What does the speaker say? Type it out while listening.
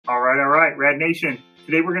right, Rad Nation.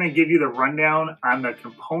 Today we're going to give you the rundown on the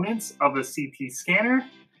components of a CT scanner,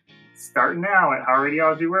 starting now at How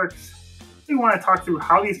Radiology Works. We want to talk through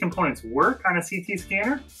how these components work on a CT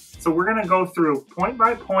scanner. So we're going to go through point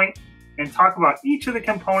by point and talk about each of the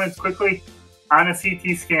components quickly on a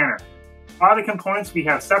CT scanner. A lot of the components we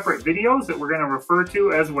have separate videos that we're going to refer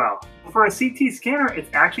to as well. For a CT scanner, it's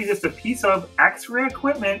actually just a piece of X-ray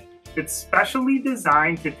equipment that's specially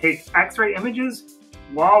designed to take X-ray images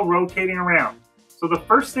while rotating around. So the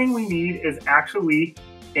first thing we need is actually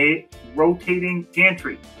a rotating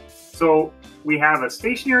gantry. So we have a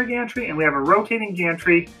stationary gantry and we have a rotating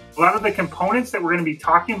gantry. A lot of the components that we're going to be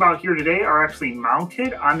talking about here today are actually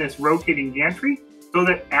mounted on this rotating gantry, so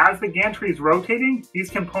that as the gantry is rotating, these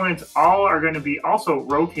components all are going to be also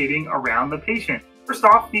rotating around the patient. First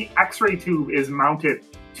off, the X-ray tube is mounted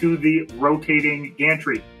to the rotating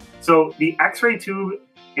gantry. So the X-ray tube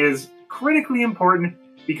is critically important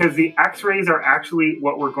because the X-rays are actually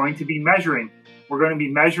what we're going to be measuring. We're going to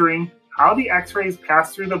be measuring how the X-rays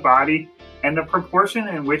pass through the body and the proportion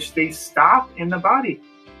in which they stop in the body.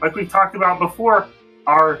 Like we've talked about before,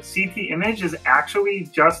 our CT image is actually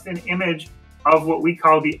just an image of what we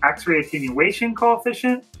call the X-ray attenuation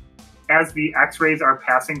coefficient as the X-rays are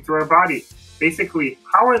passing through our body. Basically,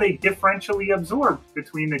 how are they differentially absorbed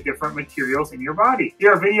between the different materials in your body?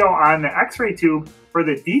 Here's a video on the X-ray tube for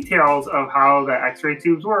the details of how the X-ray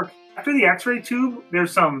tubes work. After the X-ray tube,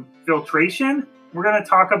 there's some filtration. We're going to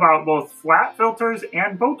talk about both flat filters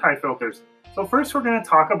and bow tie filters. So first we're going to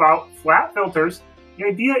talk about flat filters. The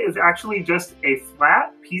idea is actually just a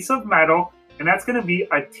flat piece of metal, and that's going to be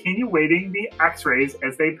attenuating the X-rays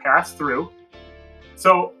as they pass through.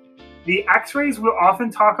 So the X-rays, we'll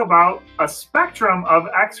often talk about a spectrum of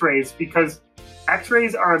X-rays because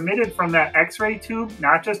X-rays are emitted from that X-ray tube,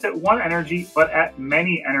 not just at one energy, but at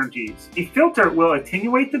many energies. A filter will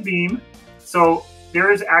attenuate the beam, so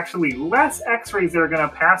there is actually less X-rays that are going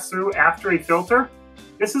to pass through after a filter.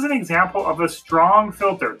 This is an example of a strong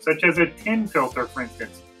filter, such as a tin filter, for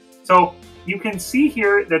instance. So you can see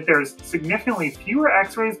here that there's significantly fewer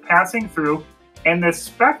X-rays passing through, and the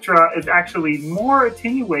spectra is actually more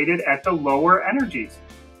attenuated at the lower energies.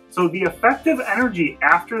 So the effective energy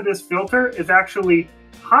after this filter is actually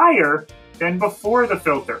higher than before the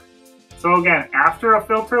filter. So again, after a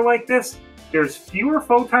filter like this, there's fewer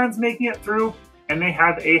photons making it through, and they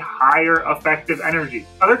have a higher effective energy.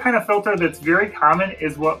 Other kind of filter that's very common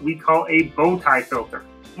is what we call a bow tie filter.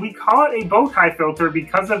 We call it a bow tie filter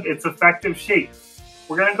because of its effective shape.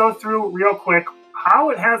 We're going to go through real quick how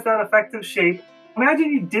it has that effective shape.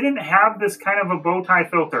 Imagine you didn't have this kind of a bow tie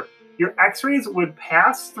filter. Your X-rays would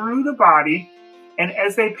pass through the body, and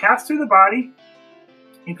as they pass through the body,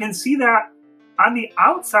 you can see that on the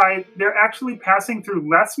outside, they're actually passing through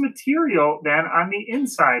less material than on the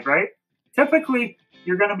inside, right? Typically,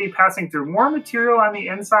 you're going to be passing through more material on the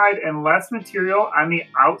inside and less material on the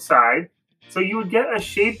outside. So you would get a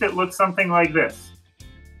shape that looks something like this.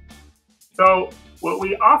 So what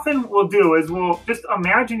we often will do is we'll just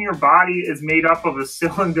imagine your body is made up of a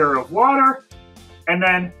cylinder of water, and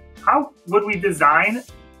then how would we design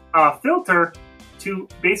a filter to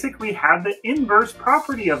basically have the inverse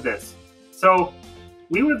property of this? So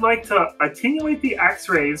we would like to attenuate the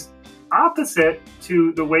X-rays opposite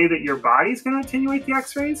to the way that your body is going to attenuate the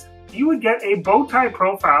X-rays. You would get a bow tie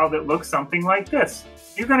profile that looks something like this.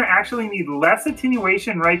 You're going to actually need less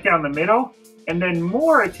attenuation right down the middle and then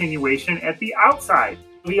more attenuation at the outside.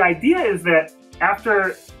 The idea is that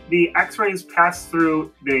after the X-rays pass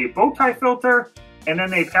through the bow tie filter and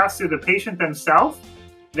then they pass through the patient themselves,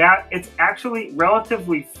 that it's actually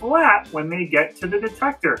relatively flat when they get to the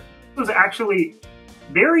detector. This was actually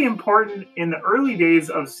very important in the early days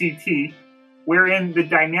of CT, wherein the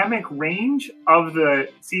dynamic range of the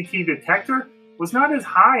CT detector was not as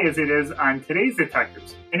high as it is on today's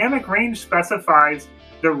detectors. Dynamic range specifies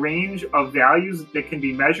the range of values that can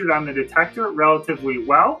be measured on the detector relatively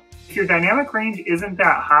well. If your dynamic range isn't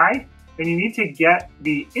that high, then you need to get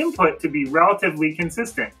the input to be relatively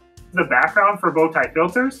consistent. The background for bow tie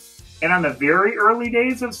filters, and on the very early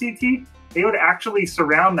days of CT, they would actually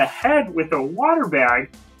surround the head with a water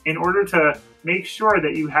bag in order to make sure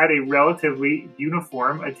that you had a relatively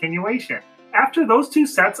uniform attenuation. After those two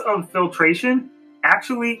sets of filtration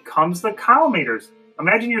actually comes the collimators.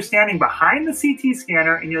 Imagine you're standing behind the CT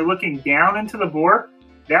scanner and you're looking down into the bore.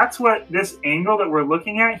 That's what this angle that we're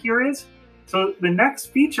looking at here is. So the next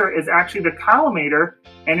feature is actually the collimator,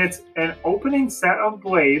 and it's an opening set of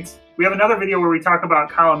blades. We have another video where we talk about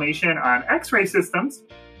collimation on X-ray systems,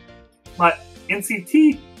 but in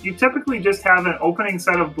CT, you typically just have an opening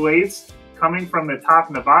set of blades coming from the top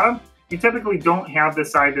and the bottom, you typically don't have the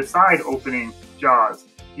side-to-side opening jaws.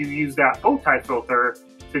 You use that Bowtie filter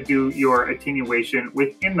to do your attenuation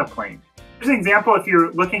within the plane. Here's an example if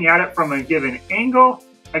you're looking at it from a given angle.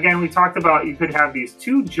 Again, we talked about you could have these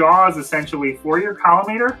two jaws essentially for your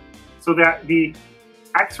collimator so that the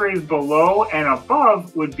X-rays below and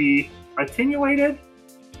above would be attenuated.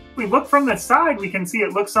 If we look from the side, we can see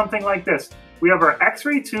it looks something like this. We have our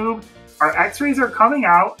X-ray tube, our X-rays are coming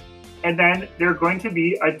out, and then they're going to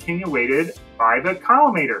be attenuated by the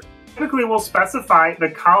collimator. Typically, we'll specify the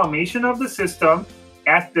collimation of the system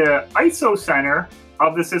at the ISO center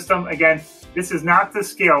of the system. Again, this is not the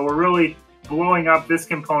scale. We're really blowing up this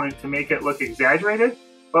component to make it look exaggerated,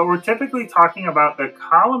 but we're typically talking about the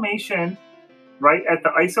collimation right at the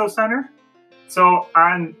ISO center. So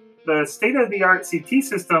on the state-of-the-art CT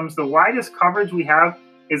systems, the widest coverage we have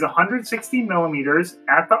is 160 millimeters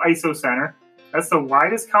at the ISO center. That's the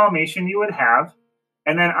widest collimation you would have.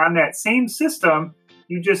 And then on that same system,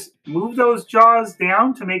 you just move those jaws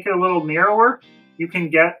down to make it a little narrower. You can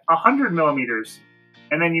get 100 millimeters.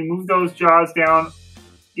 And then you move those jaws down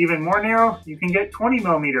even more narrow, you can get 20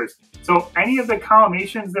 millimeters. So any of the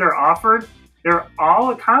collimations that are offered, they're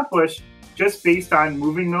all accomplished just based on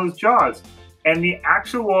moving those jaws. And the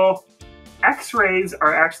actual X-rays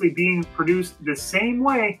are actually being produced the same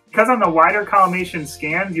way. Because on the wider collimation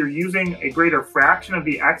scans, you're using a greater fraction of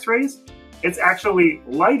the X-rays, it's actually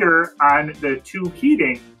lighter on the tube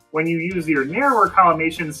heating. When you use your narrower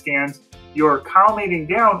collimation scans, you're collimating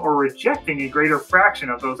down or rejecting a greater fraction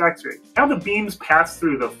of those X-rays. Now the beams pass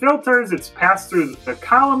through the filters, it's passed through the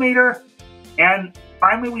collimator, and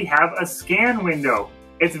finally we have a scan window.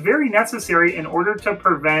 It's very necessary in order to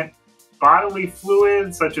prevent bodily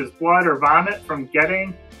fluids such as blood or vomit from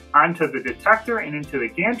getting onto the detector and into the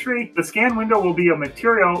gantry. The scan window will be a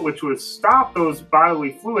material which will stop those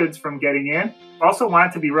bodily fluids from getting in. Also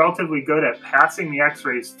want it to be relatively good at passing the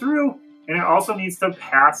X-rays through, and it also needs to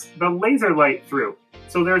pass the laser light through.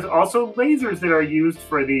 So there's also lasers that are used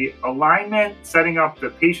for the alignment, setting up the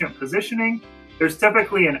patient positioning. There's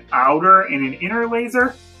typically an outer and an inner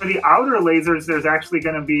laser. For the outer lasers, there's actually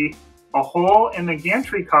going to be a hole in the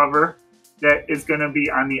gantry cover that is going to be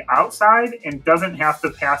on the outside and doesn't have to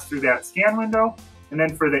pass through that scan window. And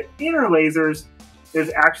then for the inner lasers, there's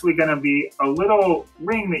actually going to be a little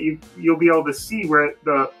ring that you'll be able to see where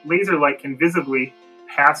the laser light can visibly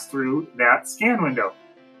pass through that scan window.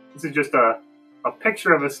 This is just a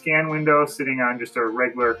picture of a scan window sitting on just a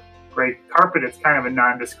regular gray carpet. It's kind of a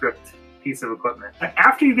nondescript piece of equipment.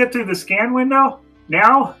 After you get through the scan window,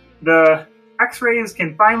 now the X-rays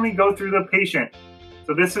can finally go through the patient.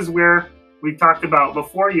 So this is where we talked about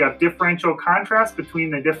before, you have differential contrast between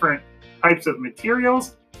the different types of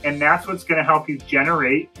materials, and that's what's going to help you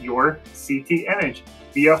generate your CT image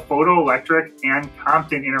via photoelectric and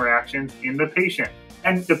Compton interactions in the patient.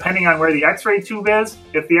 And depending on where the X-ray tube is,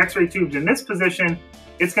 if the X-ray tube's in this position,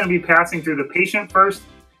 it's going to be passing through the patient first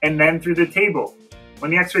and then through the table. When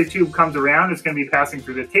the X-ray tube comes around, it's going to be passing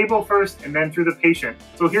through the table first and then through the patient.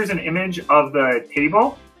 So here's an image of the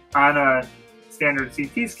table on a standard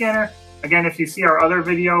CT scanner. Again, if you see our other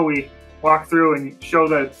video, we walk through and show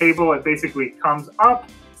the table. It basically comes up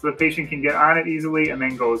so the patient can get on it easily and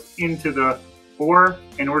then goes into the bore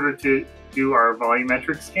in order to do our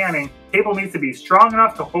volumetric scanning. The table needs to be strong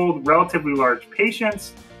enough to hold relatively large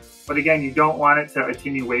patients, but again, you don't want it to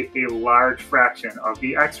attenuate a large fraction of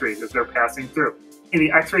the X-rays as they're passing through.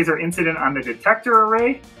 The X-rays are incident on the detector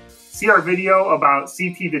array. See our video about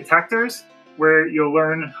CT detectors, where you'll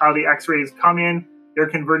learn how the X-rays come in. They're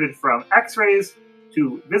converted from X-rays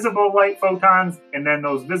to visible light photons, and then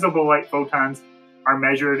those visible light photons are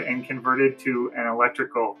measured and converted to an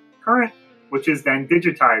electrical current, which is then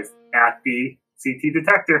digitized at the CT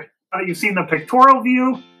detector. Now that you've seen the pictorial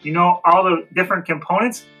view, you know all the different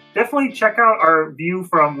components, definitely check out our view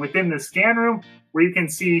from within the scan room, where you can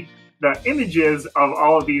see the images of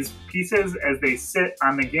all of these pieces as they sit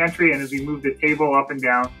on the gantry and as we move the table up and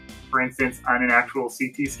down, for instance, on an actual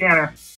CT scanner.